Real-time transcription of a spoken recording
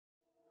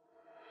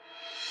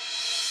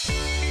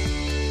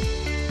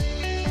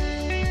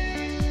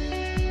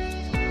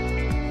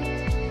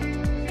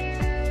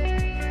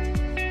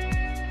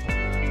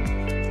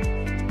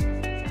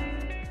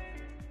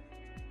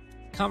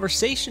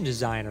Conversation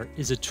Designer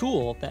is a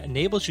tool that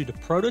enables you to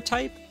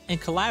prototype and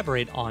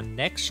collaborate on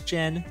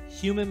next-gen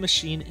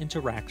human-machine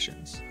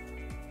interactions.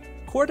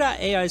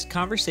 Kore.ai's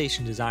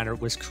Conversation Designer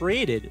was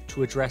created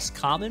to address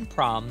common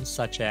problems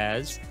such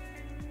as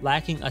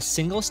lacking a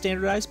single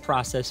standardized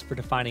process for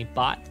defining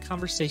bot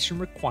conversation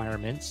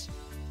requirements,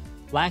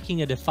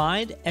 lacking a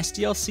defined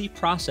SDLC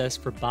process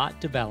for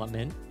bot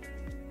development,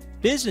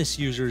 business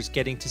users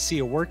getting to see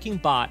a working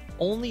bot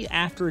only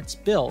after it's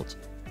built,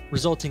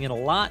 resulting in a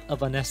lot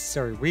of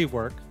unnecessary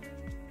rework,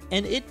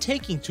 and it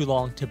taking too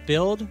long to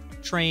build,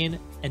 train,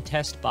 and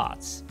test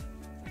bots.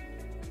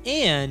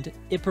 And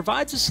it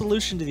provides a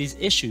solution to these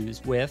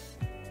issues with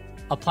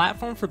a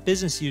platform for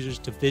business users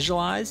to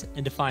visualize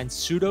and define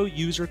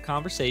pseudo-user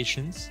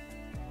conversations,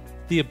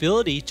 the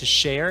ability to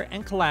share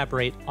and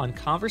collaborate on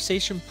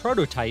conversation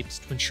prototypes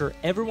to ensure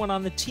everyone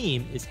on the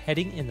team is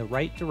heading in the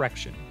right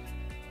direction,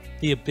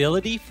 the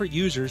ability for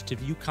users to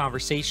view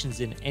conversations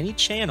in any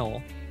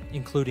channel,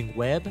 including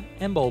web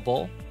and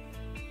mobile,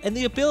 and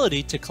the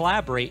ability to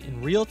collaborate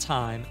in real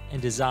time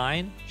and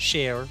design,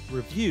 share,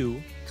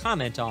 review,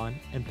 comment on,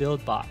 and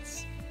build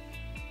bots.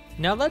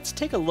 Now let's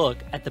take a look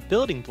at the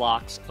building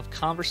blocks of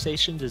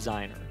Conversation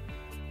Designer.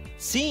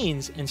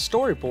 Scenes and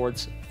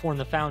storyboards form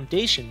the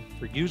foundation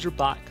for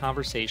user-bot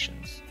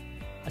conversations.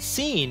 A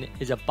scene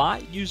is a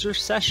bot-user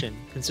session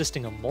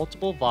consisting of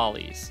multiple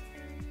volleys.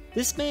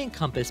 This may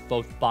encompass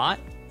both bot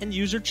and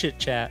user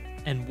chit-chat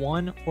and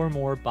one or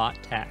more bot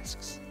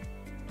tasks.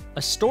 A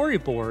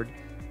storyboard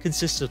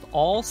consists of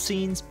all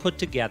scenes put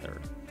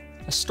together.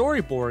 A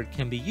storyboard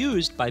can be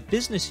used by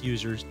business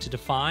users to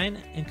define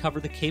and cover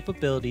the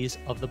capabilities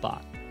of the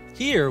bot.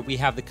 Here we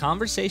have the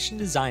Conversation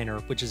Designer,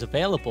 which is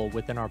available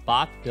within our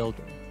bot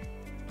builder.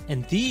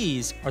 And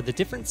these are the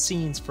different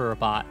scenes for a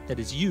bot that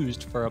is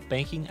used for a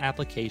banking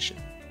application.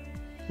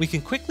 We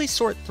can quickly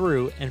sort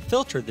through and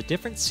filter the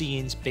different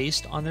scenes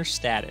based on their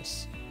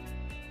status.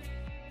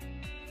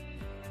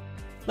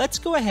 Let's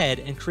go ahead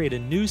and create a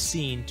new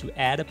scene to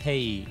add a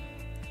payee.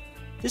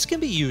 This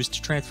can be used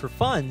to transfer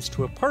funds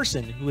to a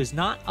person who is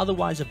not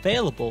otherwise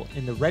available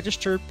in the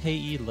registered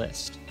payee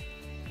list.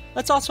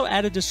 Let's also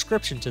add a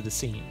description to the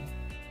scene.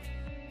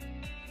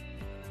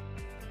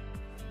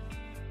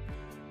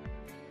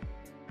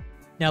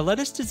 Now let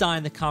us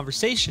design the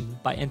conversation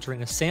by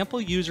entering a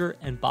sample user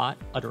and bot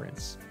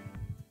utterance.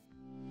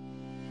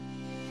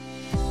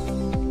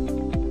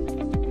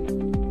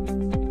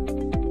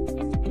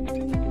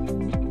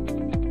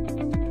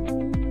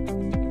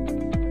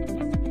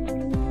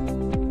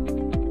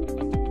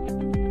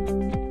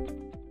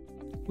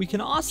 We can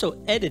also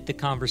edit the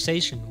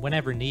conversation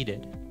whenever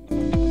needed.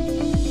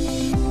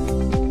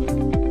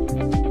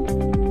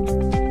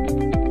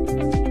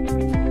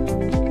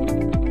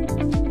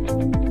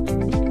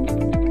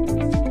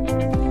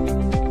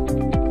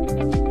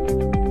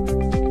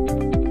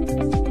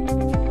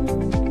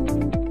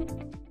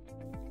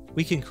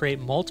 We can create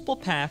multiple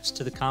paths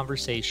to the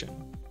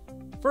conversation.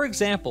 For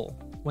example,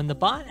 when the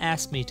bot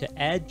asked me to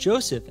add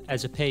Joseph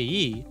as a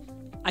payee,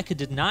 I could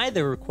deny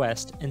the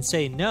request and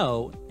say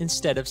no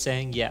instead of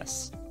saying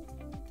yes.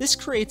 This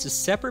creates a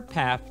separate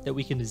path that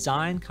we can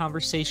design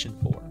conversation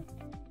for.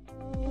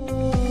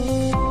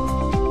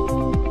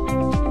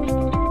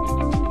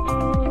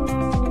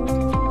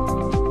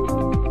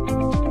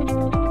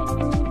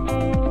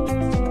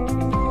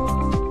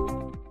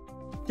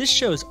 This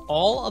shows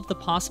all of the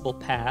possible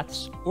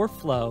paths or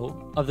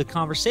flow of the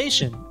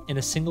conversation in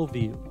a single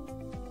view.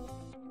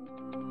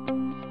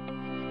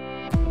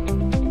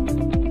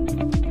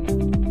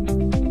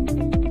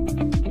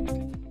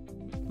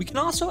 We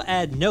can also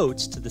add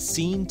notes to the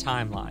scene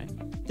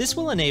timeline. This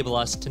will enable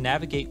us to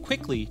navigate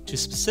quickly to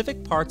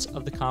specific parts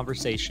of the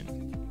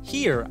conversation.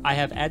 Here, I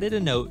have added a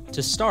note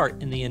to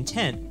start in the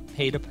intent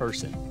paid a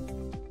person.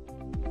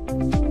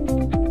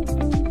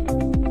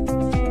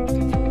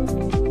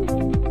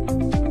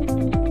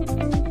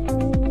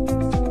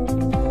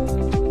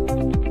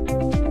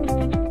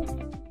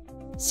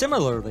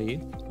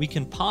 Similarly, we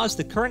can pause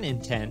the current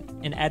intent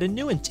and add a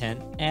new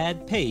intent,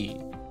 add payee.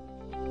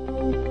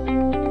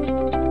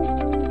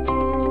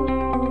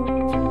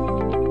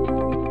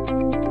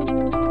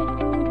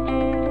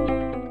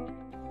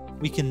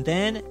 We can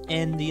then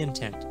end the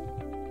intent.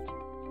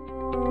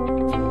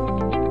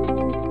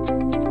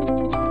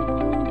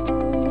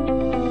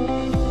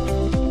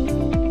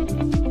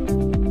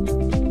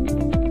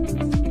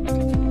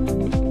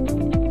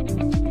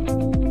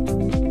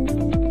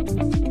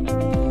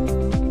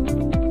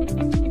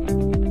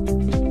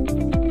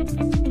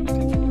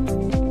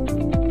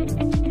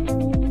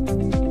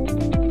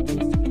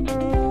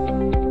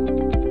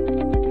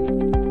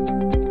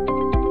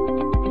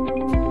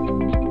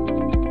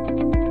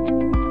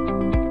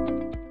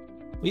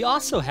 We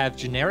also have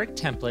generic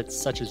templates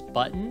such as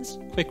buttons,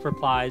 quick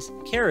replies,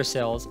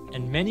 carousels,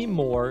 and many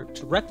more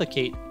to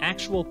replicate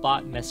actual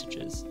bot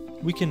messages.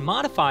 We can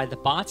modify the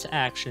bot's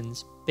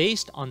actions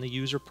based on the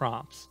user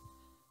prompts.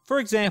 For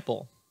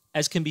example,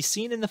 as can be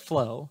seen in the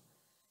flow,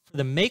 for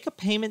the Make a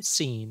Payment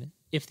scene,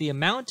 If the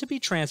amount to be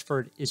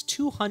transferred is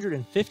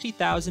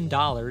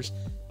 $250,000,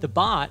 the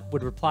bot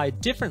would reply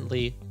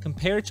differently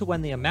compared to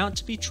when the amount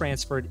to be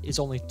transferred is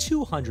only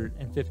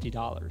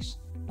 $250.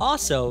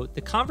 Also,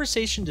 the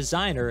conversation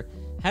designer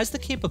has the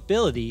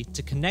capability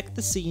to connect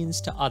the scenes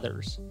to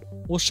others.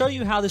 We'll show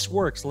you how this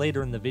works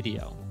later in the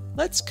video.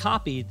 Let's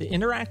copy the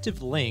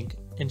interactive link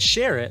and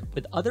share it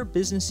with other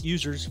business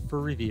users for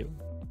review.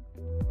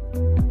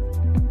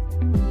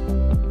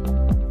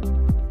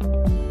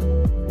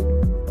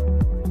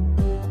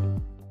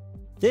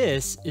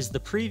 This is the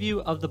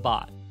preview of the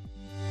bot.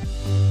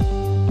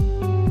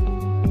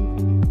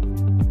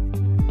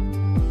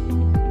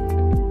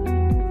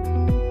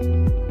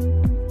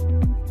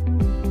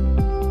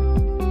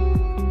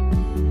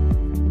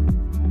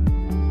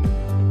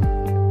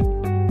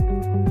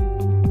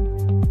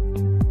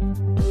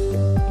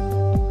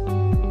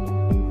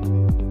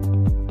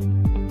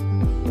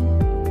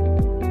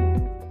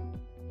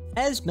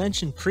 As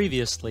mentioned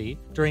previously,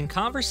 during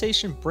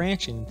conversation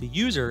branching, the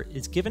user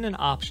is given an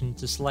option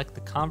to select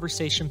the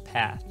conversation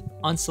path.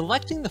 On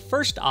selecting the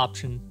first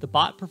option, the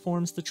bot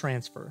performs the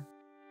transfer.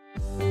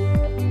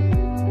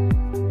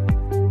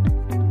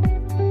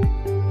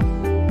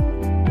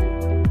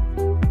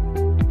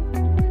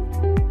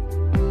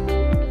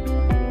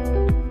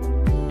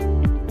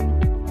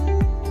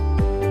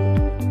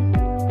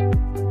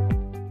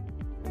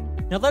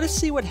 Now let us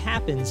see what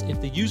happens if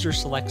the user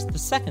selects the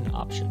second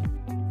option.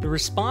 The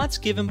response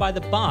given by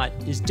the bot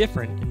is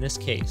different in this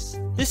case.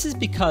 This is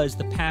because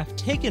the path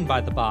taken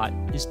by the bot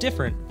is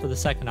different for the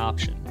second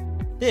option.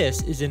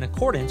 This is in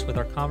accordance with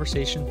our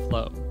conversation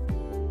flow.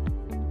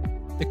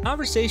 The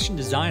conversation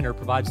designer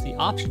provides the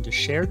option to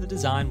share the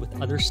design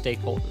with other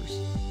stakeholders.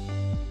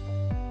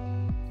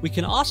 We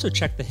can also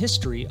check the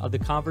history of the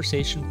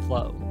conversation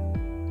flow.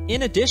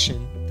 In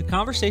addition, the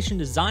conversation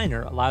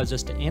designer allows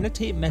us to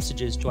annotate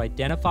messages to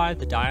identify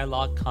the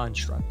dialogue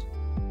construct.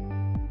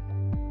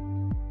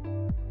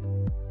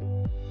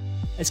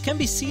 As can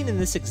be seen in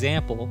this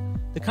example,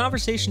 the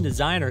conversation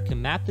designer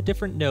can map the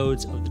different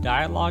nodes of the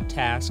dialogue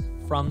task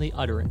from the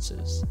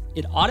utterances.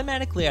 It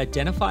automatically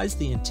identifies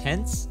the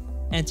intents,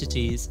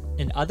 entities,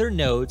 and other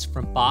nodes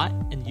from bot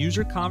and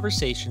user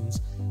conversations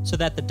so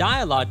that the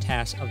dialogue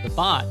task of the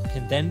bot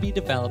can then be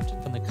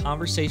developed from the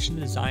conversation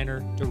designer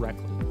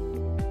directly.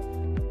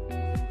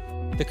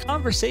 The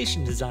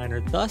conversation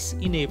designer thus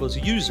enables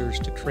users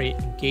to create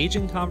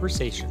engaging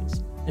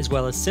conversations, as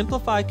well as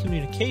simplify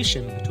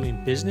communication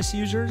between business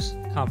users,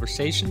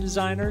 conversation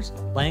designers,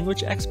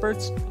 language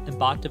experts, and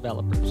bot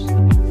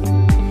developers.